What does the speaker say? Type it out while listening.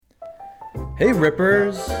Hey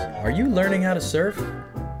Rippers, are you learning how to surf?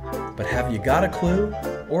 But have you got a clue?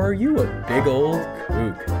 Or are you a big old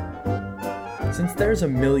kook? Since there's a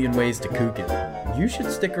million ways to kook it, you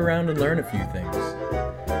should stick around and learn a few things.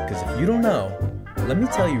 Because if you don't know, let me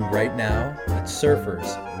tell you right now that surfers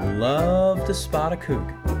love to spot a kook.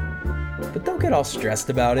 But don't get all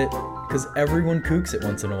stressed about it, because everyone kooks it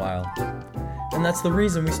once in a while. And that's the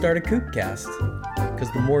reason we started Kookcast.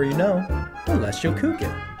 Because the more you know, the less you'll kook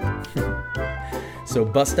it. So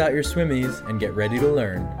bust out your swimmies and get ready to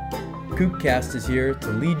learn. Kookcast is here to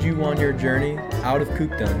lead you on your journey out of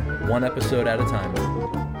kookdom, one episode at a time.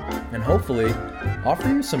 And hopefully, offer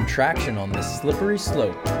you some traction on this slippery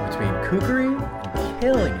slope between kookery and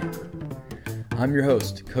killing it. I'm your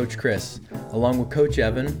host, Coach Chris. Along with Coach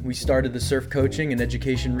Evan, we started the surf coaching and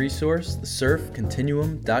education resource,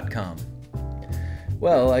 thesurfcontinuum.com.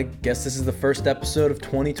 Well, I guess this is the first episode of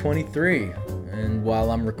 2023, and while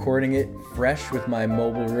I'm recording it fresh with my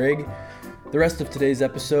mobile rig, the rest of today's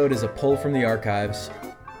episode is a pull from the archives.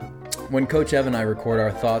 When Coach Evan and I record our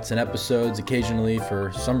thoughts and episodes occasionally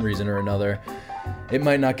for some reason or another, it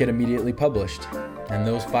might not get immediately published, and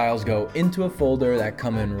those files go into a folder that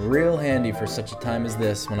come in real handy for such a time as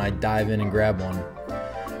this when I dive in and grab one.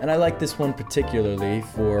 And I like this one particularly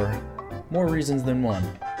for more reasons than one.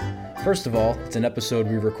 First of all, it's an episode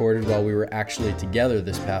we recorded while we were actually together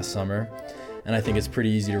this past summer, and I think it's pretty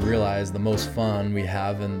easy to realize the most fun we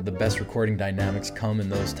have and the best recording dynamics come in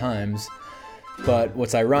those times. But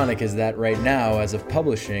what's ironic is that right now, as of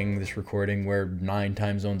publishing this recording, we're 9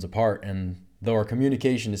 time zones apart, and though our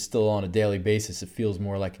communication is still on a daily basis, it feels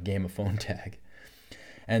more like a game of phone tag.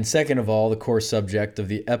 And second of all, the core subject of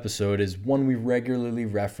the episode is one we regularly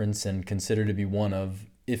reference and consider to be one of,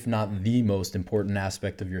 if not the most important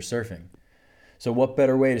aspect of your surfing. So what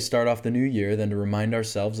better way to start off the new year than to remind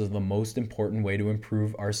ourselves of the most important way to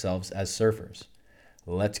improve ourselves as surfers?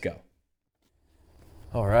 Let's go.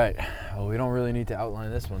 All right. Well, we don't really need to outline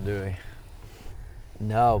this one, do we?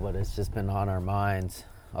 No, but it's just been on our minds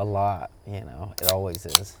a lot, you know. It always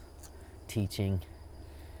is. Teaching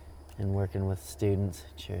and working with students.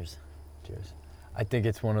 Cheers. Cheers. I think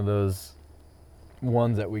it's one of those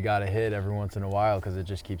ones that we got to hit every once in a while because it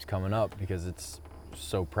just keeps coming up because it's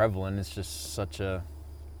so prevalent. It's just such a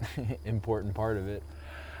important part of it.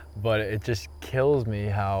 But it just kills me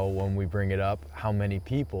how when we bring it up, how many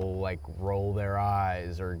people like roll their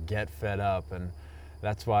eyes or get fed up. And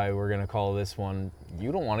that's why we're going to call this one,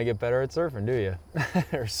 You Don't Want to Get Better at Surfing, do you?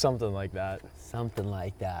 Or something like that. Something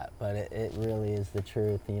like that. But it really is the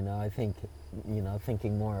truth. You know, I think, you know,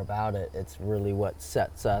 thinking more about it, it's really what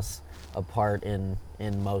sets us apart in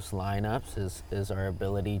most lineups is our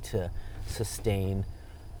ability to sustain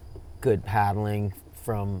good paddling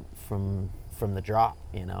from the drop,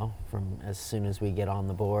 you know, from as soon as we get on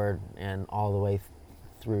the board and all the way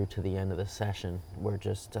through to the end of the session. We're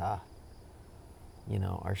just, you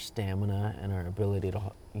know, our stamina and our ability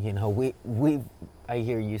to, you know, I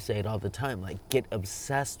hear you say it all the time, like get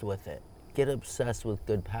obsessed with it. Get obsessed with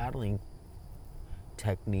good paddling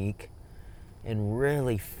technique and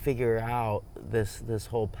really figure out this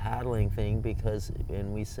whole paddling thing because,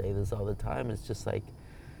 and we say this all the time, it's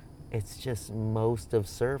just most of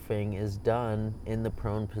surfing is done in the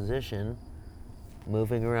prone position,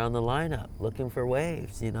 moving around the lineup, looking for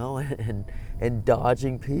waves, you know, and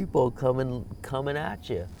dodging people coming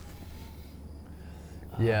at you.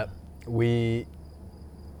 Yeah,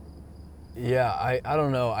 I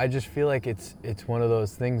don't know. I just feel like it's one of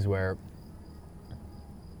those things where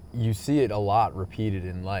you see it a lot repeated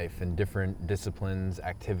in life in different disciplines,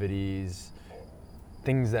 activities,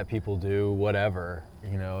 things that people do, whatever.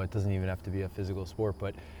 You know, it doesn't even have to be a physical sport,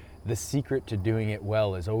 but the secret to doing it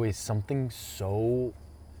well is always something so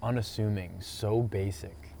unassuming, so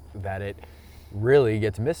basic that it really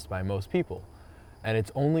gets missed by most people. And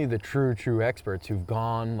it's only the true experts who've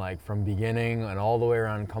gone like from beginning and all the way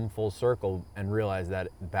around, come full circle and realize that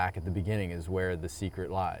back at the beginning is where the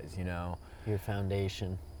secret lies, you know? Your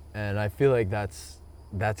foundation. And I feel like that's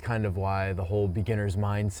kind of why the whole beginner's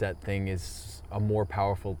mindset thing is a more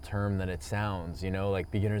powerful term than it sounds, you know?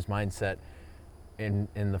 Like beginner's mindset in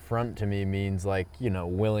the front to me means like, you know,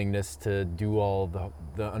 willingness to do all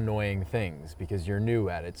the annoying things because you're new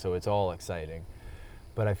at it, so it's all exciting.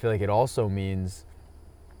 But I feel like it also means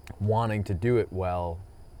wanting to do it well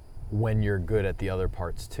when you're good at the other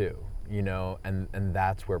parts too, you know? And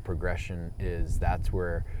that's where progression is. That's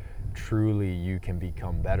where truly you can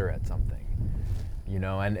become better at something, you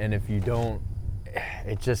know? And if you don't,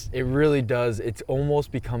 it really does. It's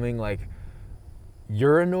almost becoming like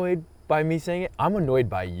you're annoyed by me saying it. I'm annoyed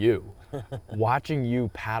by you watching you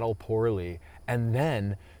paddle poorly and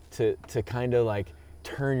then to kind of like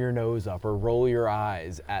turn your nose up or roll your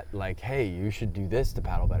eyes at like, hey, you should do this to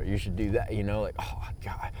paddle better. You should do that, you know, like, oh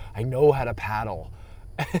God, I know how to paddle.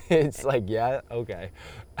 It's like, yeah, okay.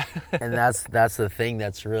 And that's the thing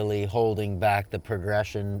that's really holding back the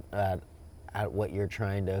progression at what you're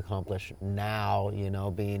trying to accomplish now, you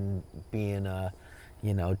know, being a,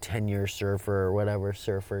 you know, 10-year surfer or whatever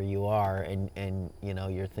surfer you are, and you know,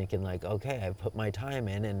 you're thinking like, okay, I've put my time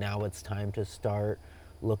in, and now it's time to start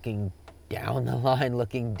looking down the line,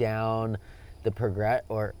 looking down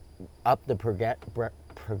the up the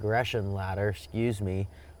progression ladder, excuse me,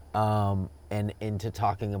 and into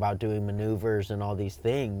talking about doing maneuvers and all these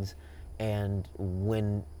things. And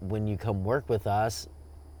when you come work with us,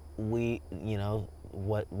 we, you know,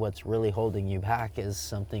 what's really holding you back is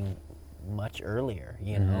something much earlier,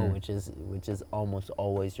 you know, which is almost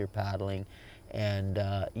always your paddling. And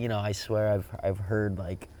you know, I swear I've heard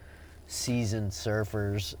like seasoned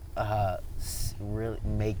surfers really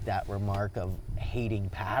make that remark of hating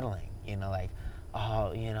paddling, you know, like,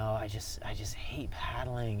 oh, you know, I just hate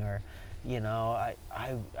paddling, or, you know,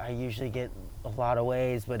 I usually get a lot of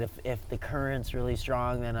waves, but if the current's really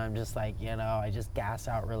strong, then I'm just like, you know, I just gas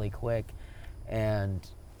out really quick. And,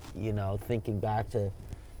 you know, thinking back to,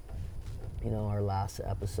 you know, our last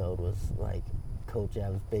episode was like Coach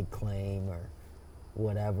Ev's big claim or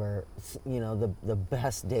whatever, you know, the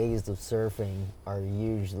best days of surfing are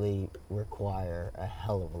usually require a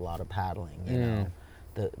hell of a lot of paddling, you know.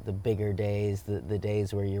 The bigger days, the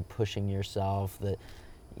days where you're pushing yourself,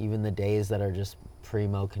 even the days that are just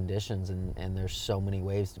primo conditions, and there's so many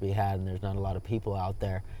waves to be had, and there's not a lot of people out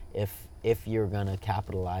there. If you're gonna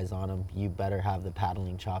capitalize on them, you better have the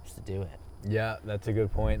paddling chops to do it. Yeah, that's a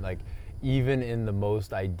good point. Like, even in the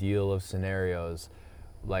most ideal of scenarios,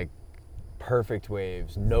 like perfect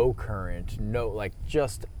waves, no current, no, like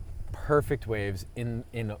just perfect waves in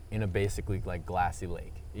a basically like glassy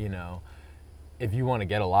lake, you know. If you want to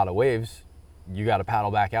get a lot of waves, you got to paddle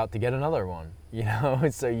back out to get another one, you know.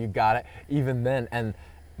 So you got it even then. And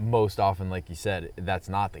most often, like you said, that's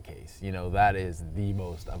not the case, you know. That is the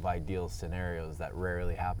most of ideal scenarios. That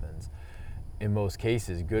rarely happens. In most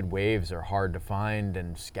cases, good waves are hard to find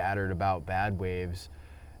and scattered about bad waves.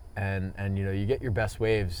 And you know, you get your best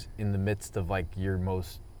waves in the midst of like your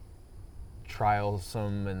most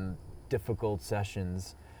trialsome and difficult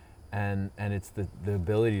sessions, and it's the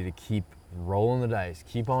ability to keep rolling the dice,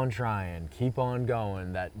 keep on trying, keep on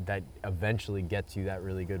going, that eventually gets you that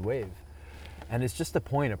really good wave. And it's just a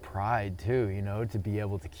point of pride too, you know, to be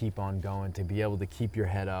able to keep on going, to be able to keep your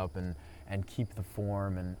head up and keep the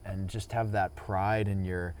form, and just have that pride in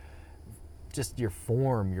your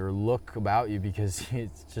form, your look about you, because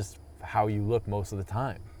it's just how you look most of the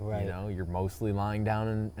time. Right. You know, you're mostly lying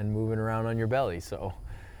down and moving around on your belly, so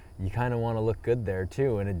you kind of want to look good there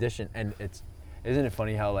too, in addition. And isn't it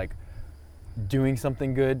funny how like doing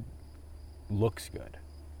something good looks good,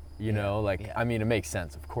 you know, like, I mean, it makes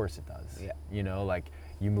sense, of course it does. You know, like,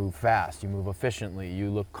 you move fast, you move efficiently, you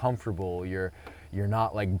look comfortable, you're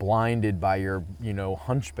not like blinded by your, you know,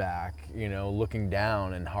 hunchback, you know, looking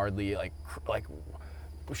down and hardly like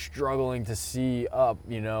struggling to see up,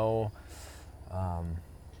 you know.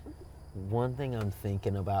 One thing I'm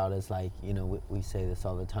thinking about is like, you know, we say this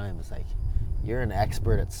all the time, is like, you're an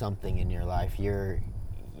expert at something in your life. You're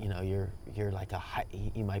like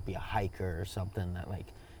you might be a hiker or something that like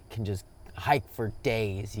can just hike for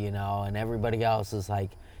days, you know, and everybody else is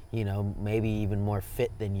like, you know, maybe even more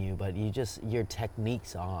fit than you, but your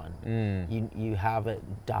technique's on. You have it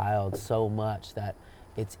dialed so much that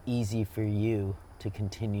it's easy for you to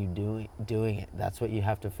continue doing it. That's what you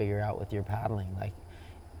have to figure out with your paddling. Like,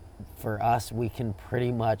 for us, we can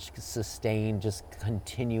pretty much sustain just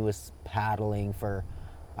continuous paddling for,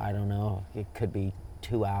 I don't know, it could be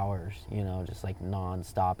 2 hours, you know, just like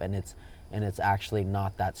nonstop, and it's actually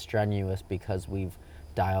not that strenuous because we've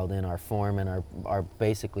dialed in our form and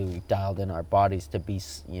basically we've dialed in our bodies to be,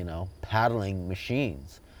 you know, paddling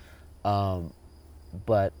machines.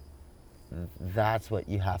 But that's what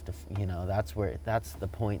you have to, you know, that's the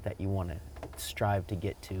point that you want to strive to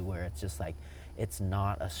get to, where it's just like, it's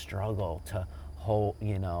not a struggle to hold,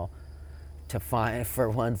 you know, to find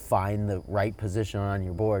the right position on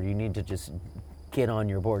your board. You need to just get on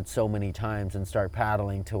your board so many times and start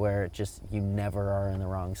paddling to where it just, you never are in the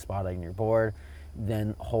wrong spot on your board.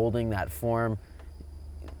 Then holding that form,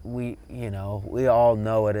 we all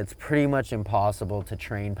know it. It's pretty much impossible to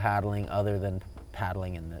train paddling other than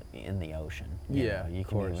paddling in the ocean. You know, you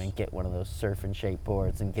can even get one of those surf and shape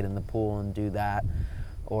boards and get in the pool and do that,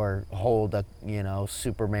 or hold a, you know,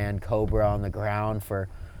 Superman Cobra on the ground for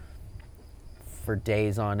for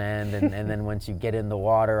days on end, and then once you get in the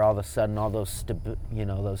water, all of a sudden all those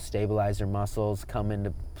those stabilizer muscles come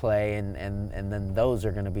into play, and then those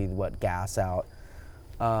are going to be what gas out.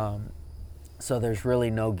 So there's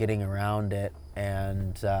really no getting around it,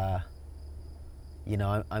 and I'm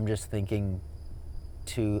just thinking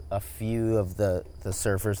to a few of the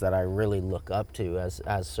surfers that I really look up to as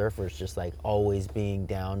surfers, just like always being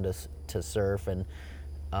down to surf, and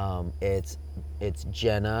it's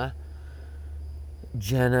Jenna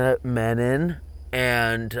Menon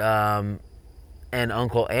and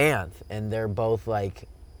Uncle Anth, and they're both like,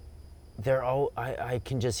 I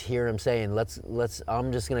can just hear him saying, let's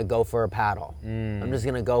I'm just gonna go for a paddle. I'm just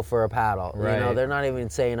gonna go for a paddle. Right. They're not even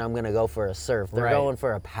saying I'm gonna go for a surf. They're Right. going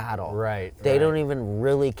for a paddle. Right. They right. don't even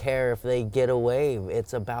really care if they get a wave.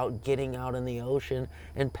 It's about getting out in the ocean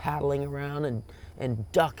and paddling around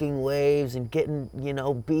and ducking waves and getting,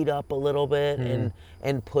 beat up a little bit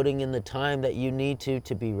and putting in the time that you need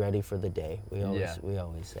to be ready for the day. We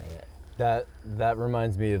always say it. That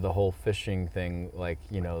reminds me of the whole fishing thing,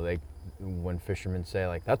 when fishermen say,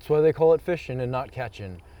 like, that's why they call it fishing and not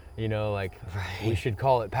catching, Right. we should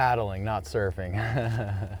call it paddling, not surfing.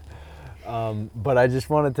 But I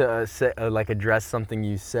just wanted to address something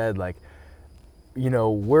you said,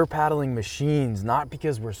 we're paddling machines not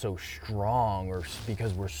because we're so strong or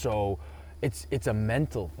because we're so, it's a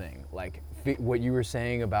mental thing. Like what you were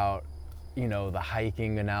saying about, the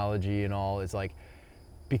hiking analogy and all, is like,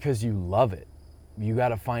 because you love it. You got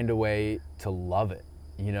to find a way to love it.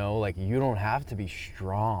 You don't have to be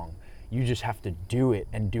strong. You just have to do it,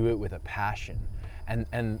 and do it with a passion.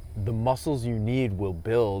 And the muscles you need will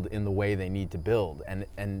build in the way they need to build.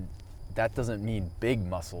 And that doesn't mean big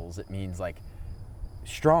muscles. It means like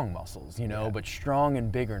strong muscles, but strong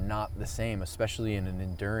and big are not the same, especially in an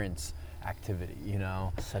endurance activity,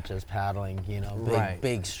 Such as paddling, Right.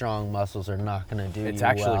 big strong muscles are not going to do It's you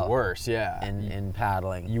actually well worse, yeah. in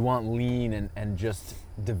paddling. You want lean and just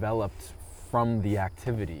developed from the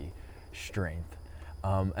activity strength.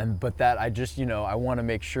 But that I just, I want to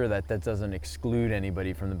make sure that doesn't exclude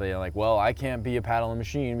anybody from the, like, well, I can't be a paddling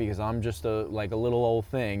machine because I'm just a little old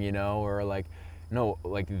thing, or like, no,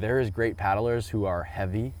 like there is great paddlers who are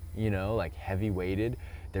heavy, like heavy weighted.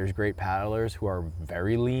 There's great paddlers who are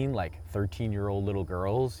very lean, like 13-year-old little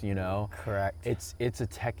girls, Correct. It's a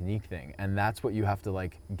technique thing, and that's what you have to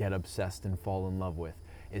get obsessed and fall in love with,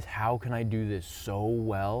 is how can I do this so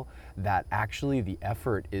well that actually the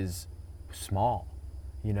effort is small.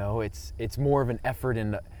 It's more of an effort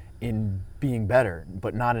in being better,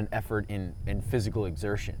 but not an effort in physical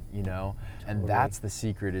exertion, And that's the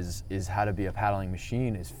secret is how to be a paddling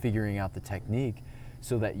machine, is figuring out the technique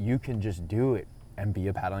so that you can just do it and be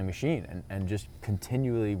a paddling machine and just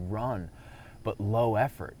continually run, but low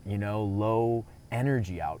effort, low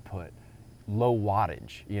energy output, low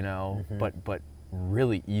wattage, but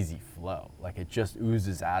really easy flow. Like it just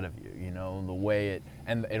oozes out of you, the way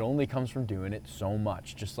and it only comes from doing it so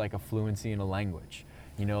much, just like a fluency in a language.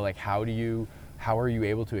 How are you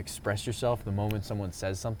able to express yourself the moment someone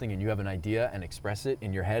says something and you have an idea and express it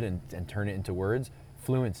in your head and turn it into words?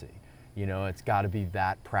 Fluency. It's got to be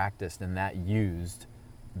that practiced and that used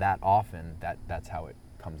that often, that's how it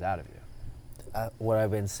comes out of you. What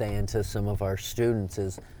I've been saying to some of our students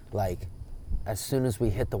is, like, as soon as we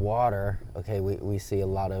hit the water, okay, we see a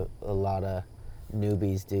lot of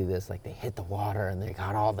newbies do this. Like, they hit the water and they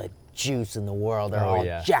got all the juice in the world. They're all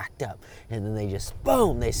jacked up, and then they just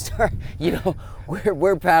boom. They start.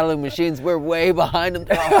 We're paddling machines. We're way behind them.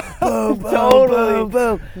 Boom, boom, Totally. boom,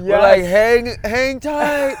 boom. Yes. We're like, hang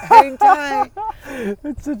tight, hang tight.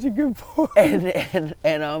 That's such a good point.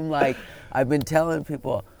 And I'm like, I've been telling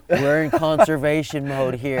people, we're in conservation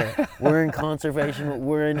mode here. We're in conservation mode.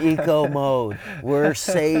 We're in eco mode. We're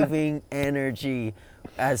saving energy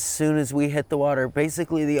as soon as we hit the water.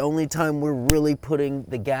 Basically, the only time we're really putting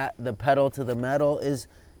the pedal to the metal is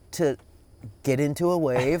to get into a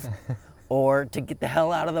wave or to get the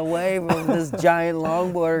hell out of the wave of this giant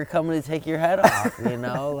longboarder coming to take your head off,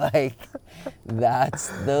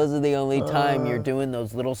 those are the only time you're doing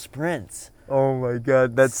those little sprints. Oh my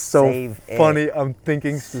God, that's so Save funny. it. I'm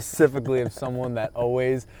thinking specifically of someone that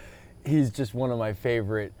he's just one of my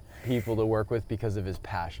favorite people to work with because of his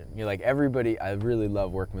passion. Everybody, I really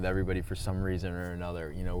love working with everybody for some reason or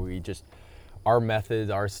another. Our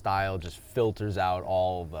method, our style just filters out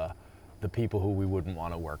all the people who we wouldn't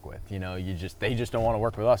want to work with. They just don't want to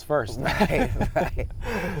work with us first. Right.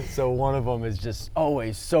 So one of them is just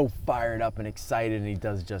always so fired up and excited, and he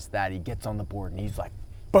does just that. He gets on the board and he's like,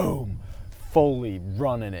 boom, fully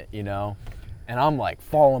running it, And I'm like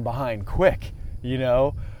falling behind quick,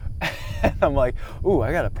 And I'm like, ooh,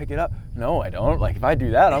 I gotta pick it up. No, I don't. Like, if I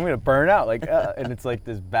do that, I'm gonna burn out. Like, and it's like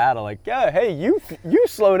this battle. Like, yeah, hey, you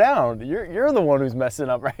slow down. You're the one who's messing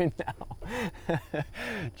up right now.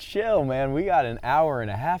 Chill, man. We got an hour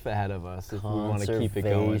and a half ahead of us if we want to keep it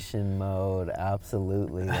going. Conservation mode,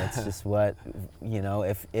 absolutely. That's just what, you know,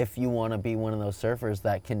 if you want to be one of those surfers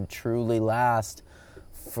that can truly last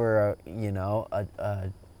for, you know,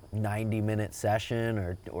 a 90-minute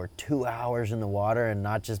session or 2 hours in the water and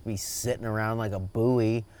not just be sitting around like a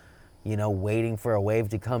buoy, you know, waiting for a wave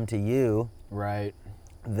to come to you, right?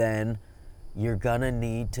 Then you're gonna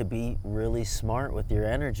need to be really smart with your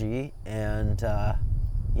energy, and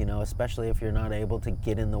you know, especially if you're not able to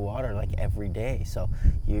get in the water like every day. So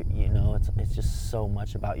you know, it's just so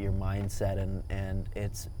much about your mindset, and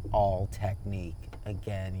it's all technique.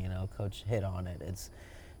 Again, you know, Coach hit on it.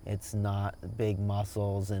 It's not big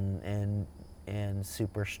muscles and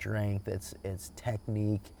super strength. It's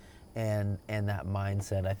technique, and that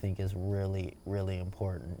mindset, I think, is really, really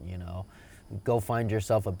important. You know, go find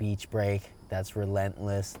yourself a beach break that's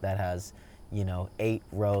relentless, that has, you know, 8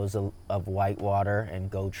 rows of white water,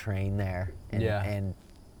 and go train there. And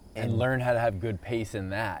learn how to have good pace in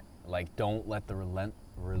that. Like, don't let the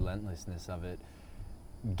relentlessness of it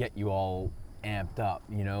get you all amped up.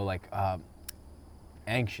 You know, like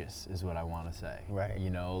anxious is what I want to say. Right. You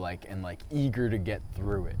know, like, and like eager to get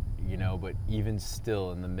through it. You know, but even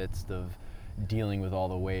still, in the midst of dealing with all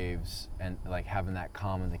the waves and like having that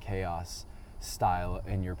calm in the chaos style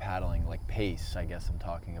in your paddling, like pace, I guess I'm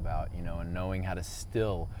talking about, you know, and knowing how to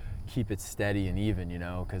still keep it steady and even, you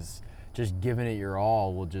know, because just giving it your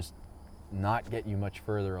all will just not get you much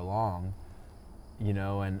further along, you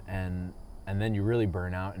know, and then you really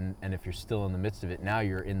burn out, and if you're still in the midst of it, now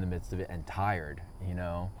you're in the midst of it and tired, you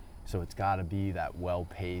know, so it's got to be that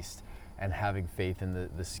well-paced and having faith in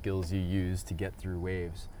the skills you use to get through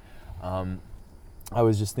waves. I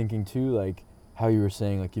was just thinking too, like, how you were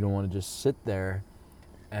saying, like, you don't want to just sit there,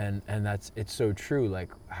 and it's so true, like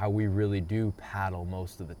how we really do paddle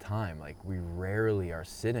most of the time. Like, we rarely are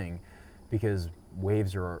sitting because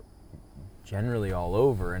waves are generally all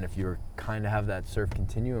over, and if you kind of have that surf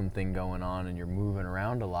continuum thing going on and you're moving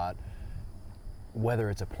around a lot, whether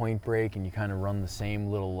it's a point break and you kind of run the same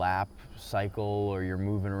little lap cycle, or you're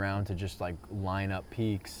moving around to just like line up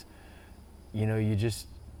peaks, you know, you just,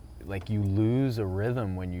 like, you lose a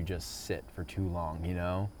rhythm when you just sit for too long, you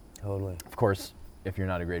know? Totally. Of course, if you're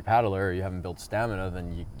not a great paddler or you haven't built stamina,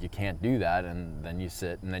 then you can't do that, and then you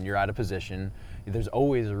sit and then you're out of position. There's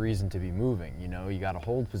always a reason to be moving, you know? You got to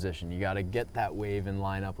hold position. You got to get that wave and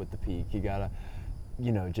line up with the peak. You got to,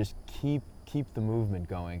 you know, just keep the movement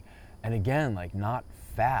going. And again, like, not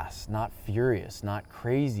fast, not furious, not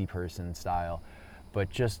crazy person style,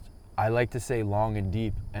 but just, I like to say, long and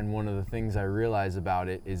deep. And one of the things I realize about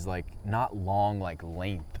it is, like, not long, like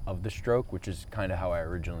length of the stroke, which is kind of how I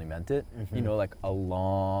originally meant it, you know, like a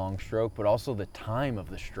long stroke, but also the time of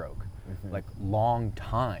the stroke, like long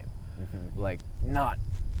time, like not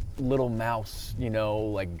little mouse, you know,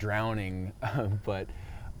 like drowning, but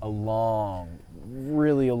a long,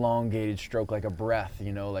 really elongated stroke, like a breath,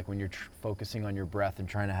 you know, like when you're focusing on your breath and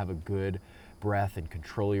trying to have a good breath and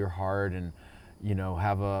control your heart, and, you know,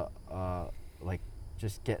 have like,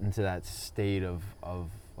 just get into that state of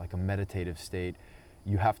like a meditative state.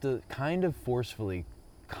 You have to kind of forcefully,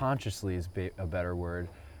 consciously is a better word,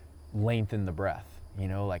 lengthen the breath, you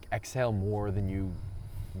know, like exhale more than you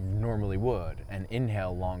normally would, and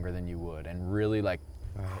inhale longer than you would, and really like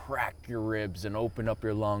crack your ribs and open up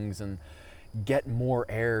your lungs and get more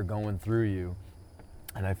air going through you.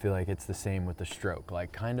 And I feel like it's the same with the stroke,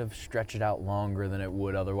 like kind of stretch it out longer than it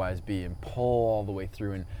would otherwise be, and pull all the way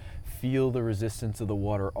through, and feel the resistance of the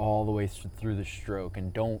water all the way through the stroke,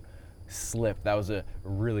 and don't slip. That was a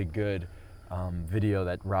really good video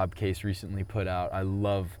that Rob Case recently put out. I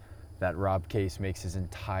love that Rob Case makes his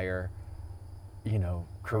entire, you know,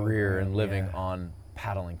 career and living on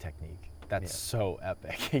paddling technique. That's so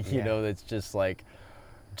epic. You know, that's just like,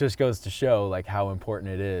 just goes to show like how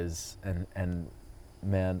important it is. And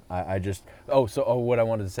man, I just, what I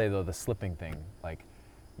wanted to say though, the slipping thing, like,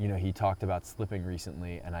 you know, he talked about slipping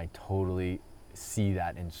recently, and I totally see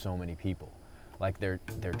that in so many people. Like, they're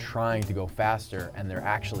trying to go faster and they're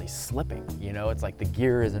actually slipping, you know? It's like the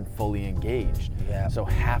gear isn't fully engaged. Yeah. So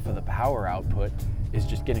half of the power output is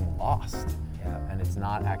just getting lost. Yeah. And it's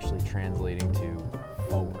not actually translating to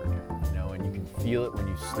forward, you know? And you can feel it when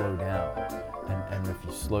you slow down. And if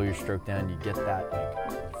you slow your stroke down, you get that,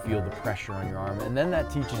 like, you feel the pressure on your arm. And then that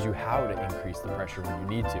teaches you how to increase the pressure when you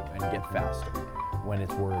need to and get faster when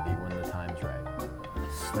it's worthy, when the time's right.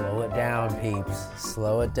 slow it down, peeps.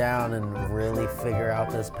 Slow it down and really figure out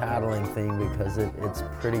this paddling thing, because it's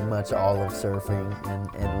pretty much all of surfing,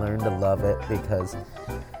 and learn to love it, because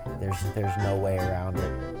there's no way around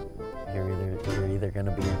it. You're either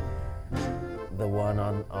gonna be the one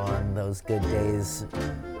on those good days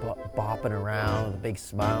bopping around with a big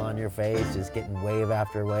smile on your face, just getting wave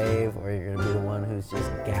after wave, or you're gonna be the one who's just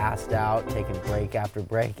gassed out, taking break after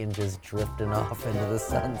break and just drifting off into the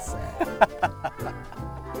sunset.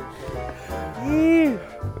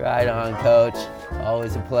 Right on, Coach.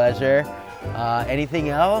 Always a pleasure. Anything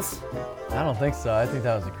else? I don't think so. I think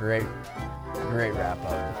that was a great wrap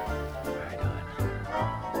up. Right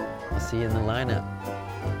on. I'll see you in the lineup.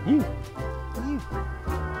 You.